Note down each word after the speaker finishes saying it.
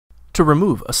To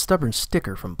remove a stubborn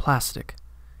sticker from plastic,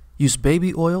 use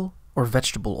baby oil or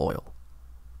vegetable oil.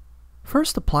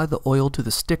 First, apply the oil to the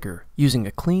sticker using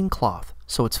a clean cloth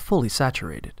so it's fully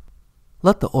saturated.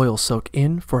 Let the oil soak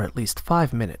in for at least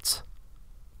 5 minutes.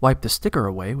 Wipe the sticker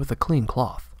away with a clean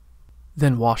cloth.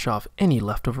 Then wash off any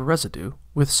leftover residue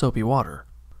with soapy water.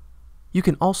 You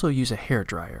can also use a hair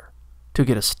dryer to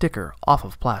get a sticker off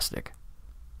of plastic.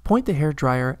 Point the hair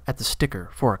dryer at the sticker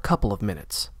for a couple of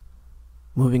minutes,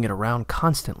 moving it around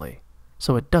constantly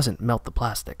so it doesn't melt the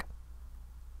plastic.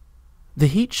 The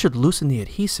heat should loosen the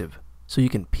adhesive so you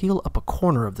can peel up a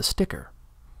corner of the sticker.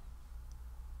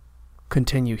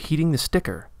 Continue heating the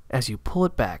sticker as you pull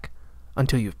it back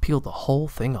until you've peeled the whole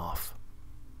thing off.